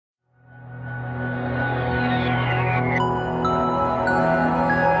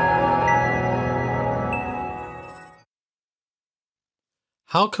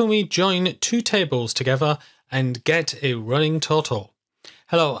How can we join two tables together and get a running total?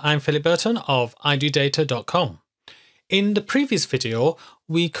 Hello, I'm Philip Burton of idodata.com. In the previous video,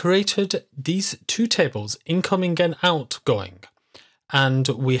 we created these two tables, incoming and outgoing, and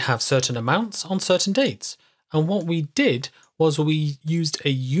we have certain amounts on certain dates. And what we did was we used a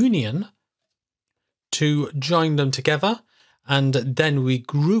union to join them together, and then we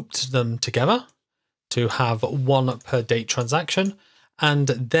grouped them together to have one per date transaction, and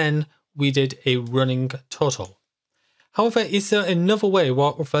then we did a running total. However, is there another way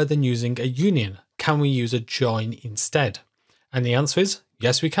rather than using a union? Can we use a join instead? And the answer is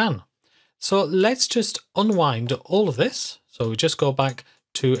yes, we can. So let's just unwind all of this. So we just go back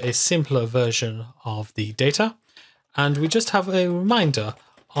to a simpler version of the data, and we just have a reminder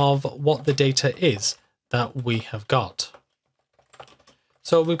of what the data is that we have got.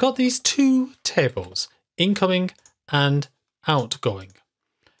 So we've got these two tables, incoming and outgoing.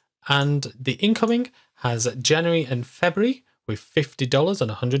 And the incoming has January and February with $50 and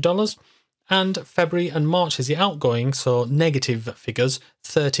 $100, and February and March is the outgoing, so negative figures,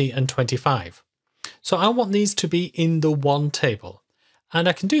 30 and 25. So I want these to be in the one table, and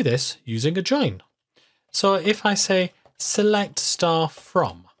I can do this using a join. So if I say select star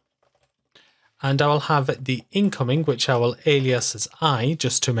from, and I will have the incoming, which I will alias as I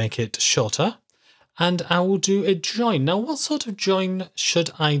just to make it shorter, and I will do a join. Now, what sort of join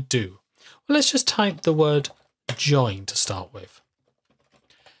should I do? Well, let's just type the word join to start with.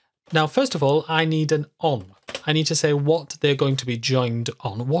 Now, first of all, I need an on. I need to say what they're going to be joined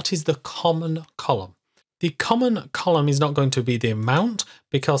on. What is the common column? The common column is not going to be the amount,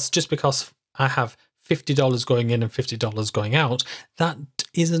 because just because I have $50 going in and $50 going out, that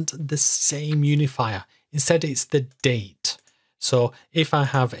isn't the same unifier. Instead, it's the date. So if I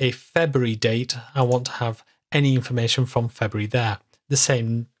have a February date, I want to have any information from February there, the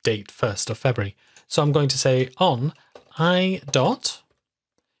same date, 1st of February. So I'm going to say on I dot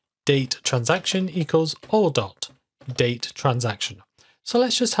date transaction equals O dot date transaction. So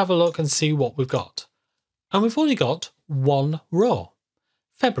let's just have a look and see what we've got. And we've only got one row,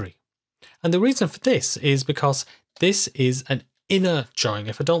 February. And the reason for this is because this is an inner join.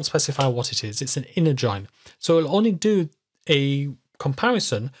 If I don't specify what it is, it's an inner join. So it'll only do a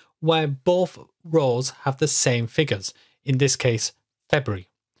comparison where both rows have the same figures, in this case February.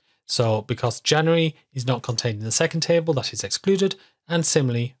 So because January is not contained in the second table, that is excluded, and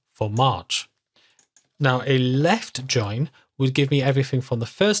similarly for March. Now a left join would give me everything from the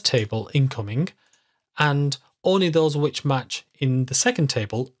first table, incoming, and only those which match in the second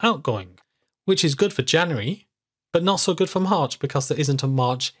table, outgoing, which is good for January, but not so good for March because there isn't a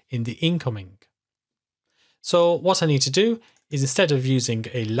March in the incoming. So what I need to do is, instead of using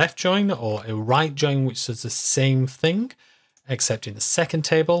a left join or a right join, which is the same thing, except in the second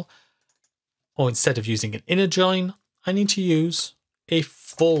table, or instead of using an inner join, I need to use a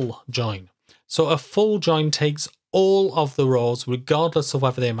full join. So a full join takes all of the rows, regardless of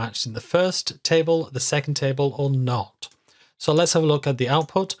whether they matched in the first table, the second table, or not. So let's have a look at the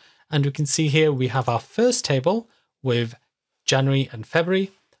output, and we can see here we have our first table with January and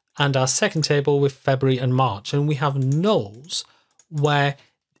February, and our second table with February and March, and we have nulls where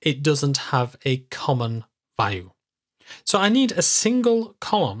it doesn't have a common value. So I need a single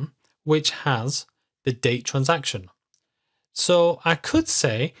column which has the date transaction. So I could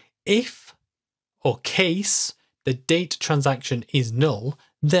say if, or case, the date transaction is null,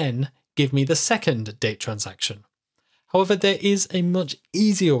 then give me the second date transaction. However, there is a much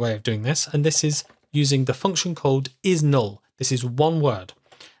easier way of doing this, and this is using the function called isNull. This is one word,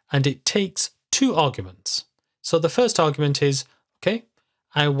 and it takes two arguments. So the first argument is, okay,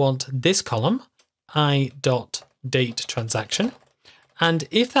 I want this column, I dot date transaction, and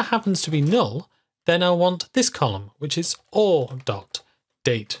if that happens to be null, then I want this column, which is O dot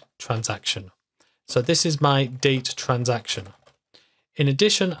date transaction. So this is my date transaction. In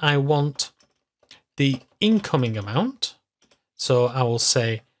addition, I want the incoming amount. So I will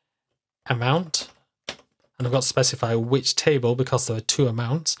say amount, and I've got to specify which table because there are two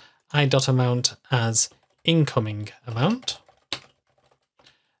amounts. I dot amount as incoming amount,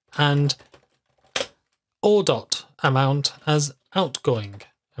 and O dot amount as outgoing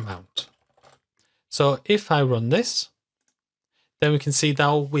amount. So if I run this, then we can see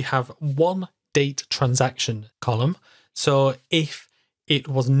now we have one date transaction column. So if it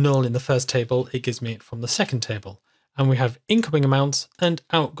was null in the first table, it gives me it from the second table. And we have incoming amounts and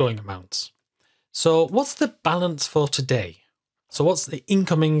outgoing amounts. So what's the balance for today? So what's the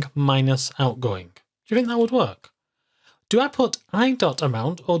incoming minus outgoing? Do you think that would work? Do I put I dot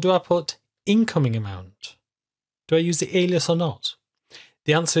amount or do I put incoming amount? Do I use the alias or not?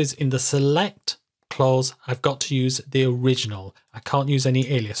 The answer is in the select clause, I've got to use the original. I can't use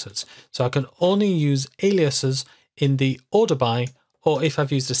any aliases. So I can only use aliases in the order by, or if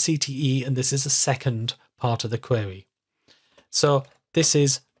I've used a CTE and this is the second part of the query. So this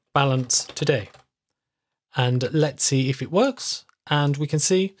is balance today. And let's see if it works. And we can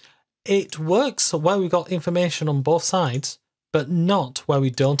see it works where we got information on both sides, but not where we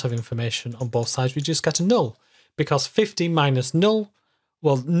don't have information on both sides. We just get a null, because 50 minus null,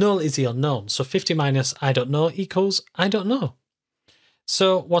 well, null is the unknown. So 50 minus I don't know equals I don't know.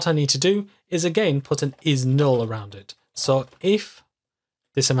 So what I need to do is again put an is null around it. So if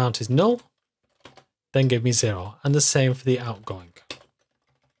this amount is null, then give me 0. And the same for the outgoing.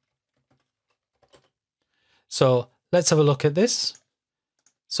 So let's have a look at this.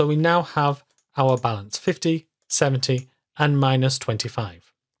 So we now have our balance, 50, 70, and minus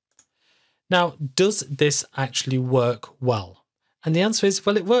 25. Now, does this actually work well? And the answer is,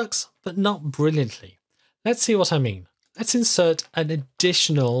 well, it works, but not brilliantly. Let's see what I mean. Let's insert an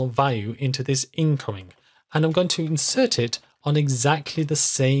additional value into this incoming. And I'm going to insert it on exactly the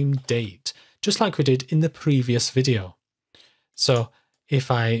same date, just like we did in the previous video. So if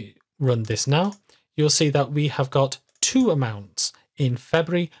I run this now, you'll see that we have got 2 amounts in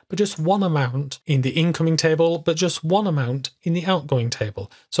February, but just 1 amount in the incoming table, but just 1 amount in the outgoing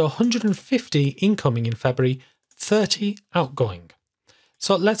table. So 150 incoming in February, 30 outgoing.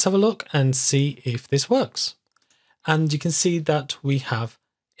 So let's have a look and see if this works. And you can see that we have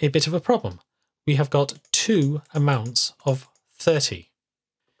a bit of a problem. We have got 2 amounts of 30.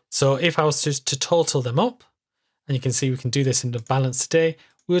 So if I was to total them up, and you can see we can do this in the balance today,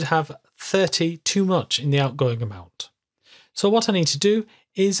 we would have 30 too much in the outgoing amount. So what I need to do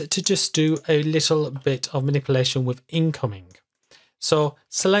is to just do a little bit of manipulation with incoming. So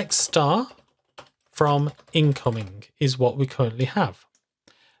select star from incoming is what we currently have.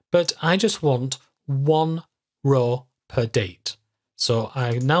 But I just want 1 row per date. So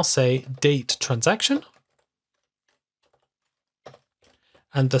I now say DateTransaction,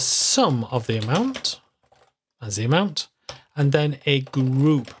 and the sum of the amount as the amount, and then a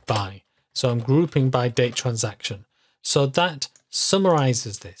group by. So I'm grouping by DateTransaction. So that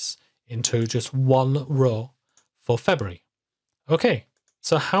summarizes this into just 1 row for February. Okay,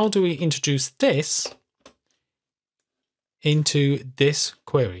 so how do we introduce this into this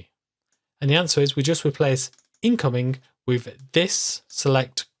query? And the answer is we just replace incoming with this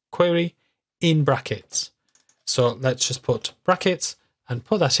select query in brackets. So let's just put brackets and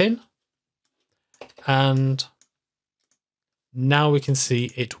put that in. And now we can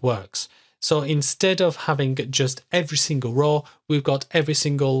see it works. So instead of having just every single row, we've got every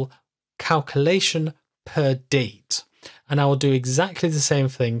single calculation per date. And I will do exactly the same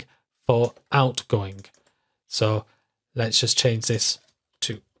thing for outgoing. So let's just change this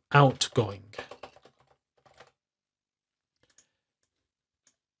to outgoing.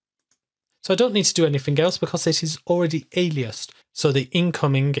 So I don't need to do anything else because it is already aliased. So the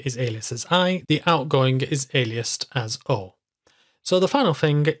incoming is aliased as I, the outgoing is aliased as O. So the final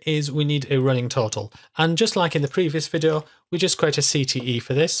thing is we need a running total. And just like in the previous video, we just create a CTE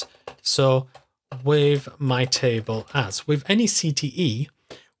for this. So with my table as, with any CTE,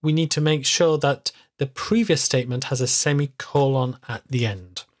 we need to make sure that the previous statement has a semicolon at the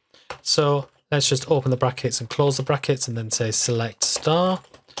end. So let's just open the brackets and close the brackets and then say select star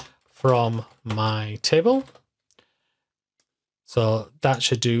from my table. So that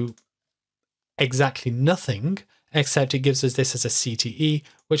should do exactly nothing, except it gives us this as a CTE,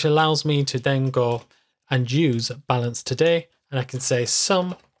 which allows me to then go and use balance today. And I can say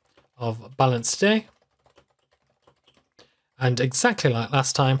sum of balance today. And exactly like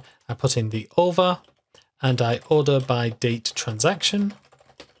last time, I put in the over and I order by DateTransaction.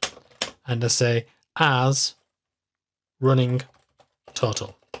 And I say as running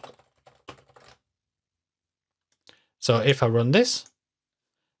total. So if I run this,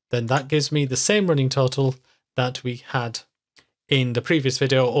 then that gives me the same running total that we had in the previous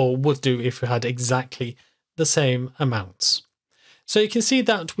video, or would do if we had exactly the same amounts. So you can see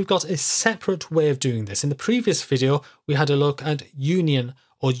that we've got a separate way of doing this. In the previous video, we had a look at union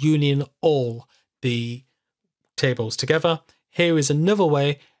or union all the tables together. Here is another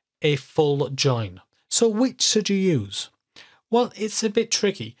way, a full join. So which should you use? Well, it's a bit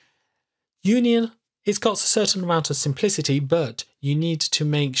tricky. Union, it's got a certain amount of simplicity, but you need to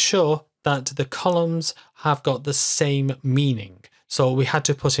make sure that the columns have got the same meaning. So we had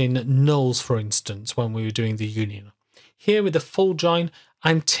to put in nulls, for instance, when we were doing the union. Here with the full join,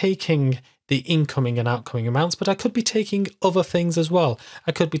 I'm taking the incoming and outgoing amounts, but I could be taking other things as well.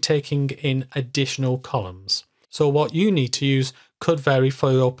 I could be taking in additional columns. So what you need to use could vary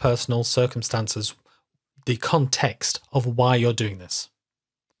for your personal circumstances, the context of why you're doing this.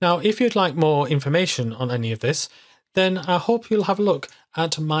 Now, if you'd like more information on any of this, then I hope you'll have a look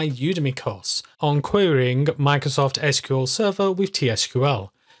at my Udemy course on querying Microsoft SQL Server with TSQL.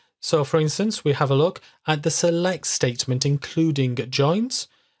 So for instance, we have a look at the select statement including joins,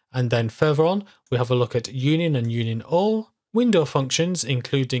 and then further on, we have a look at union and union all, window functions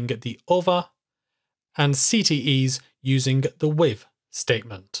including the over, and CTEs using the with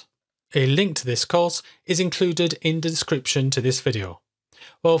statement. A link to this course is included in the description to this video.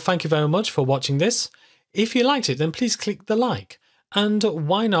 Well, thank you very much for watching this. If you liked it, then please click the like, and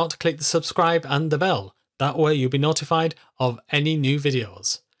why not click the subscribe and the bell? That way you'll be notified of any new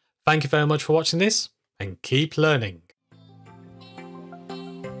videos. Thank you very much for watching this, and keep learning.